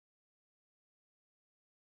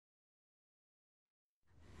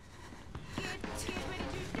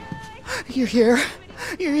You're here.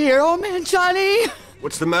 You're here. Oh, man, Johnny.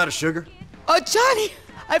 What's the matter, sugar? Oh, Johnny.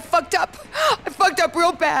 I fucked up. I fucked up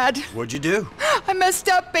real bad. What'd you do? I messed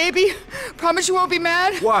up, baby. Promise you won't be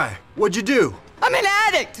mad. Why? What'd you do? I'm an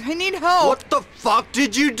addict. I need help. What the fuck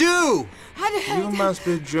did you do? You must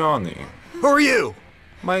be Johnny. Who are you?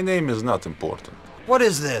 My name is not important. What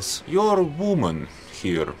is this? Your woman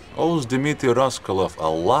here owes Dmitry Raskolov a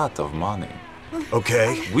lot of money.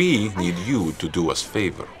 Okay. We need you to do us a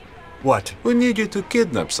favor. What? We need you to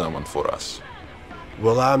kidnap someone for us.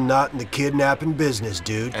 Well, I'm not in the kidnapping business,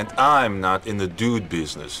 dude. And I'm not in the dude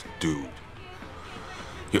business, dude.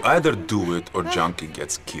 You either do it or Junkie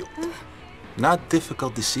gets killed. Not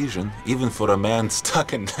difficult decision, even for a man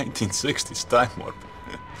stuck in 1960s time warp.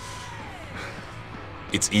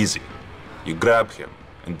 It's easy. You grab him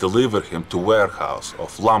and deliver him to warehouse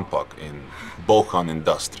of Lampak in Bohan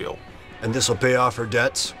Industrial. And this'll pay off her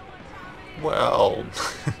debts? Well,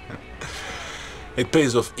 it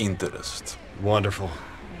pays off interest. Wonderful.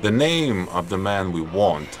 The name of the man we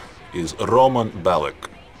want is Roman Bellic.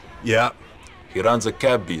 Yeah. He runs a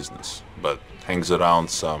cab business, but hangs around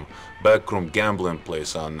some backroom gambling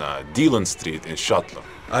place on Dillon Street in Shuttler.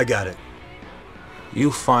 I got it.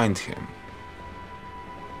 You find him.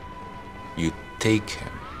 You take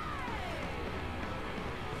him.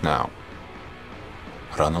 Now,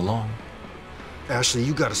 run along. Ashley,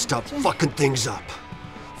 you gotta stop fucking things up.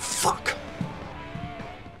 Fuck.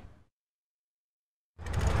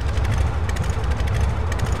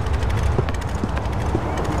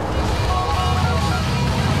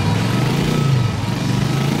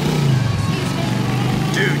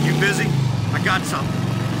 Dude, you busy? I got something.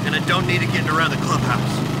 And I don't need it getting around the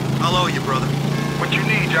clubhouse. I'll owe you, brother. What you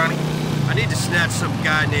need, Johnny? I need to snatch some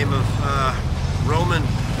guy named Roman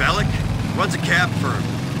Bellic. Runs a cab firm.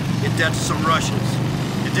 In debt to some Russians.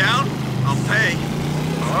 You down? I'll pay.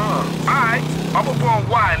 Alright. I'm up on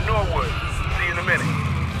Y in Norwood. See you in a minute.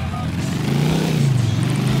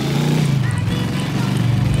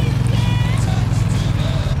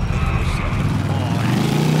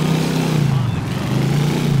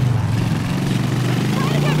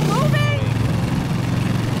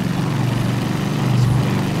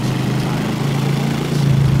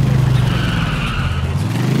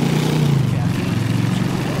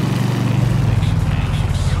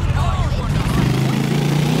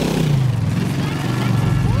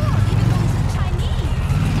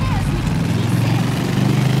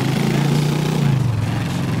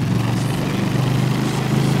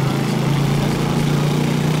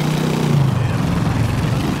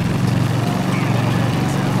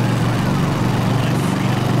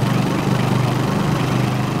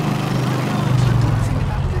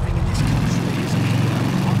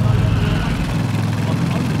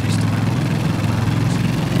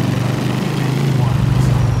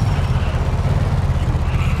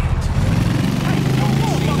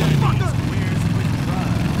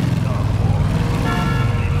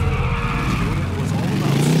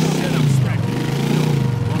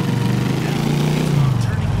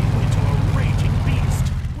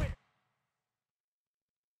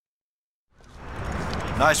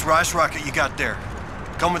 Nice rice rocket you got there.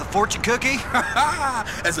 Come with a fortune cookie?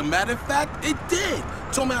 As a matter of fact, it did.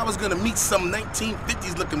 Told me I was gonna meet some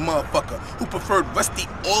 1950s looking motherfucker who preferred rusty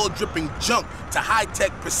oil dripping junk to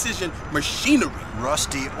high-tech precision machinery.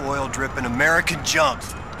 Rusty oil dripping American junk.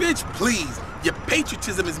 Bitch, please. Your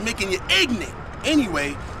patriotism is making you ignorant.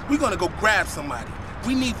 Anyway, we're gonna go grab somebody.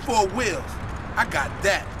 We need 4 wheels. I got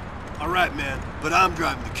that. All right, man, but I'm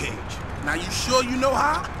driving the cage. Now you sure you know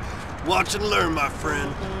how? Watch and learn, my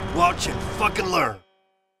friend. Watch and fucking learn.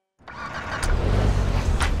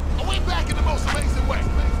 Away back in the most amazing way.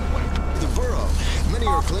 The borough. Many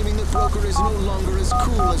are claiming that Broker is no longer as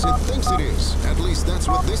cool as it thinks it is. At least that's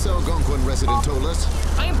what this Algonquin resident told us.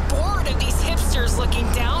 I'm bored of these hipsters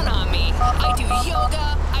looking down on me. I do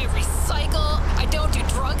yoga, I recycle, I don't do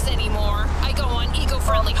drugs anymore. I go on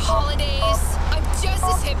eco-friendly holidays. I'm just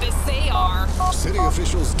as hip as they are. City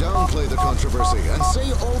officials downplay the controversy and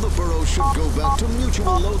say all the boroughs should go back to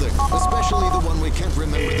mutual loathing, especially the one we can't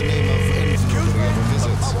remember the name of and nobody ever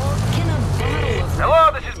visits. Can a bottle of...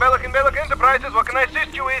 Hello, this is Bellic and Bellic Enterprises. What can I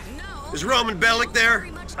assist you with? Is Roman Bellic there?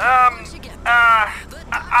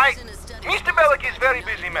 Mr. Bellic is very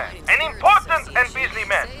busy man. An important and busy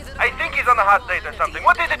man. I think he's on a hot date or something.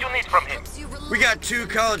 What is it you need from him? We got 2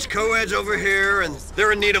 college co-eds over here, and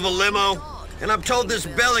they're in need of a limo. And I'm told this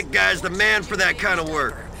Bellic guy's the man for that kind of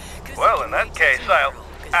work. Well, in that case,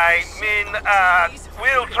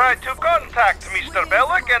 we'll try to contact Mr.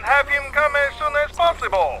 Bellic and have him come as soon as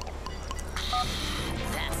possible.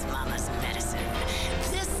 That's Mama's medicine.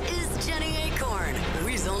 This is Jenny Acorn,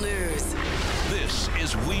 Weasel News.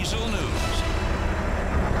 is Weasel News.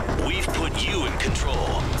 We've put you in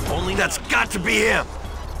control. Only that's got to be him.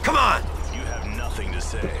 Come on. You have nothing to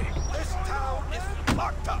say. This town is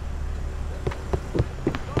locked up.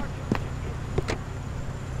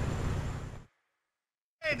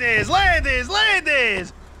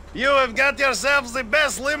 Ladies! You have got yourselves the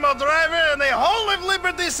best limo driver in the whole of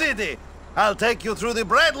Liberty City. I'll take you through the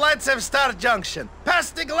bright lights of Star Junction,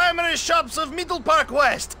 past the glamorous shops of Middle Park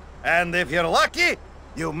West. And if you're lucky,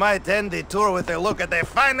 you might end the tour with a look at the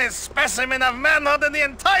finest specimen of manhood in the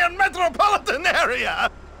entire metropolitan area.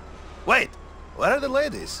 Wait, where are the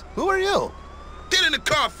ladies? Who are you? Get in the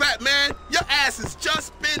car, fat man. Your ass has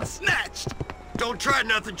just been snatched. Don't try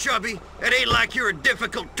nothing, Chubby. It ain't like you're a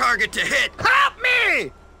difficult target to hit. Help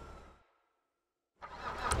me!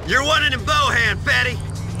 You're one in Bohan, fatty.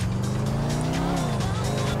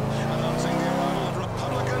 Announcing the arrival of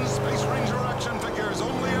Republican Space Ranger action figures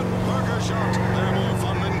only at Burger Shot. They're more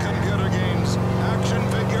fun than computer games. Action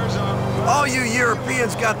figures are... All you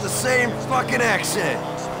Europeans got the same fucking accent.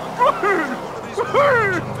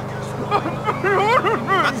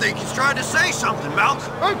 I think he's trying to say something,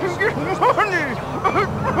 Malcolm. I can get money!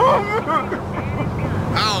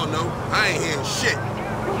 I don't know. I ain't hearing shit.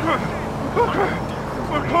 Okay,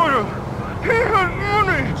 but hold on. He has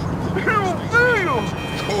money! He will pay you!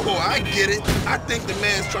 Oh, I get it. I think the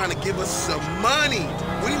man's trying to give us some money.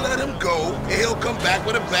 We let him go, and he'll come back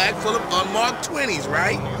with a bag full of unmarked 20s,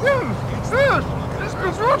 right? Yes!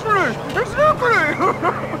 It's happening! It's happening!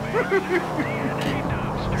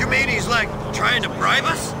 You mean he's like trying to bribe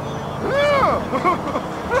us? Yeah!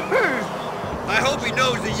 I hope he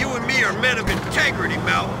knows that you and me are men of integrity,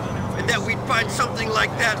 Mal, and that we'd find something like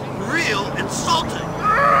that real insulting.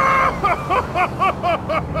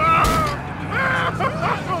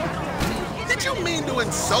 Did you mean to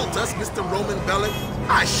insult us, Mr. Roman Bellic?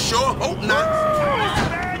 I sure hope not.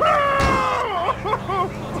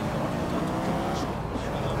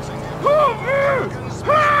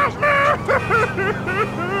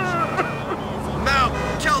 Mal,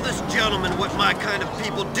 tell this gentleman what my kind of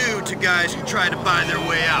people do to guys who try to buy their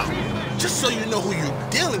way out. Just so you know who you're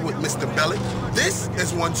dealing with, Mr. Bellic, this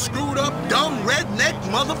is one screwed up, dumb, redneck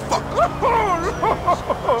motherfucker.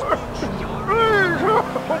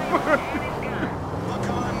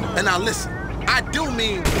 And now listen, I do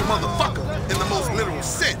mean motherfucker in the most literal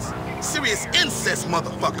sense. Serious incest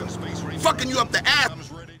motherfucker. Fucking you up the ass.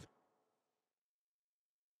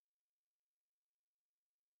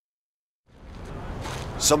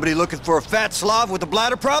 Somebody looking for a fat Slav with a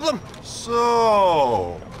bladder problem?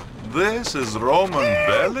 So, this is Roman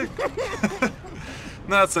Bellic?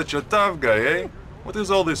 Not such a tough guy, eh? What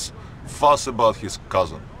is all this fuss about his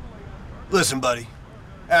cousin? Listen, buddy.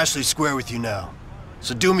 Ashley's square with you now.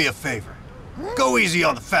 So do me a favor. Go easy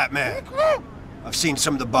on the fat man. I've seen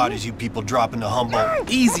some of the bodies you people drop into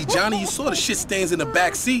Humboldt. Easy, Johnny. You saw the shit stains in the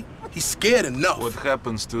back seat. He's scared enough. What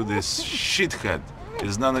happens to this shithead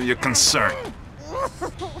is none of your concern.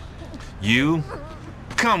 You,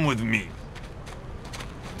 come with me.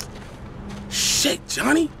 Shit,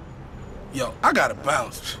 Johnny. Yo, I gotta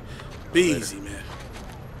bounce. Be easy, man.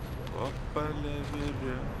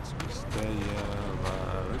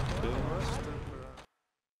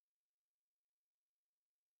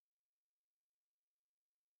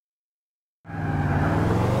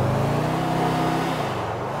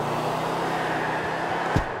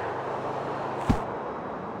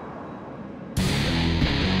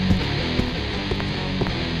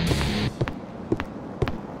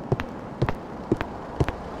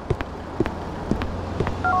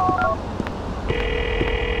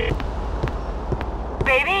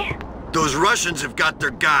 Those Russians have got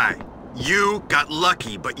their guy. You got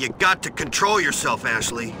lucky, but you got to control yourself,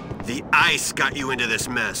 Ashley. The ice got you into this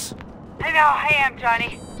mess. I know, I am,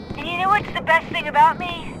 Johnny. And you know what's the best thing about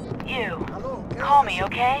me? You. Call me,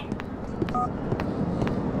 okay?